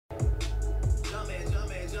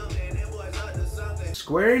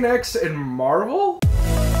Square Enix and Marvel?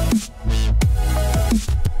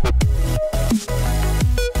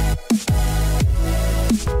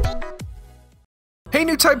 Hey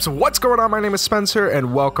new types, what's going on? My name is Spencer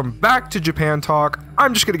and welcome back to Japan Talk.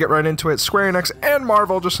 I'm just gonna get right into it. Square Enix and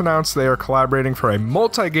Marvel just announced they are collaborating for a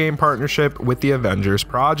multi-game partnership with the Avengers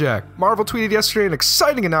project. Marvel tweeted yesterday an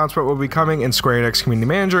exciting announcement will be coming, and Square Enix community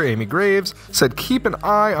manager Amy Graves said keep an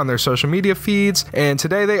eye on their social media feeds, and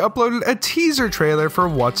today they uploaded a teaser trailer for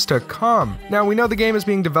what's to come. Now we know the game is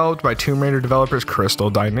being developed by Tomb Raider developers Crystal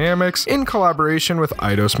Dynamics in collaboration with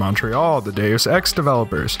Eidos Montreal, the Deus Ex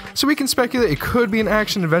developers, so we can speculate it could be an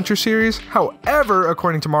action-adventure series. However,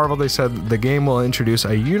 according to Marvel, they said the game will introduce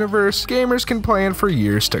a universe gamers can play in for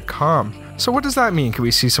years to come. So what does that mean? Can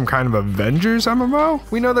we see some kind of Avengers MMO?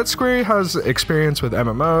 We know that Square has experience with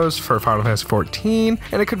MMOs for Final Fantasy XIV,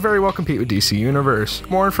 and it could very well compete with DC Universe.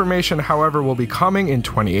 More information, however, will be coming in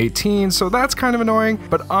 2018, so that's kind of annoying,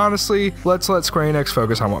 but honestly, let's let Square Enix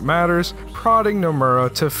focus on what matters, prodding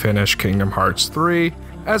Nomura to finish Kingdom Hearts 3.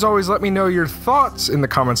 As always, let me know your thoughts in the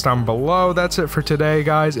comments down below. That's it for today,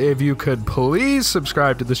 guys. If you could please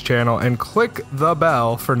subscribe to this channel and click the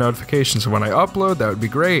bell for notifications when I upload, that would be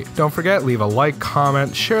great. Don't forget, leave a like,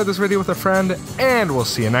 comment, share this video with a friend, and we'll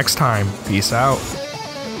see you next time. Peace out.